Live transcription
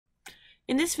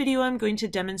In this video, I'm going to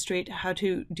demonstrate how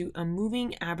to do a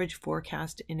moving average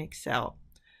forecast in Excel.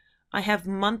 I have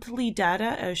monthly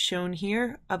data as shown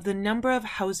here of the number of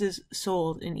houses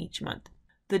sold in each month.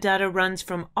 The data runs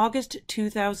from August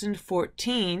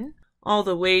 2014 all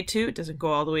the way to, it doesn't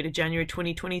go all the way to January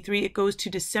 2023, it goes to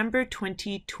December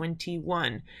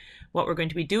 2021. What we're going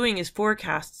to be doing is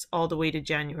forecasts all the way to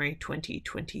January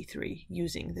 2023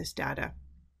 using this data.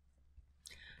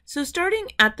 So starting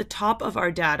at the top of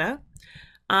our data,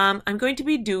 I'm going to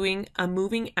be doing a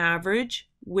moving average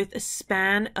with a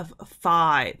span of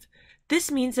 5. This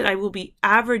means that I will be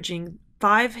averaging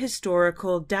 5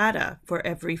 historical data for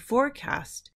every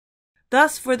forecast.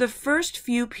 Thus, for the first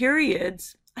few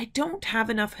periods, I don't have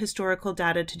enough historical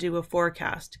data to do a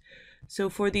forecast. So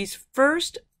for these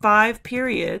first 5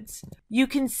 periods, you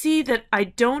can see that I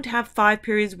don't have 5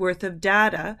 periods worth of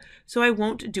data, so I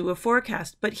won't do a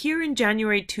forecast. But here in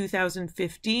January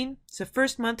 2015, it's the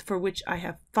first month for which I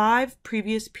have 5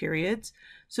 previous periods.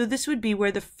 So this would be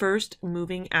where the first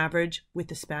moving average with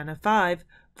the span of 5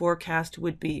 forecast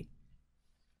would be.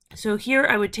 So here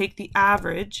I would take the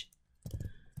average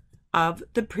of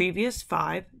the previous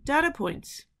 5 data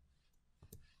points.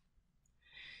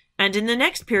 And in the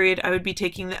next period, I would be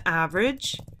taking the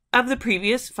average of the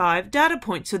previous 5 data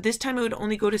points. So this time it would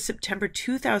only go to September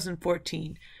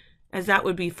 2014, as that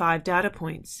would be 5 data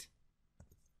points.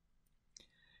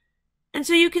 And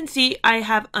so you can see I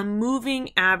have a moving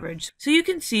average. So you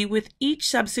can see with each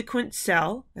subsequent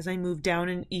cell, as I move down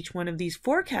in each one of these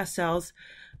forecast cells,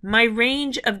 my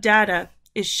range of data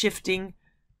is shifting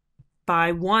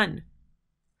by 1.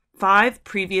 5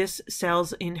 previous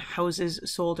cells in houses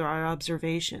sold or our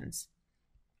observations.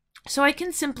 So I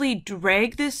can simply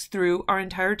drag this through our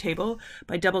entire table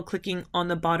by double-clicking on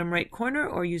the bottom right corner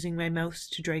or using my mouse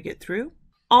to drag it through,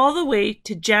 all the way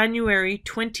to January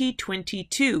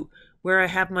 2022, where I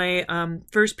have my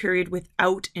first period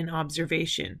without an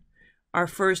observation, our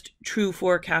first true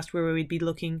forecast where we'd be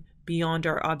looking beyond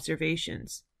our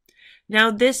observations.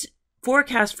 Now this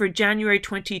forecast for January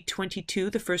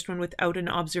 2022, the first one without an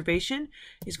observation,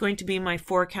 is going to be my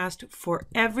forecast for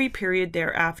every period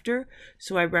thereafter.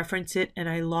 So I reference it and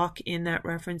I lock in that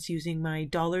reference using my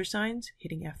dollar signs,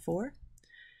 hitting F4.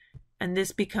 And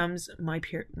this becomes my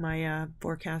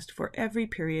forecast for every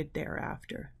period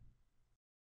thereafter.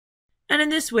 And in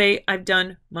this way, I've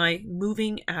done my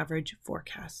moving average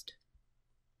forecast.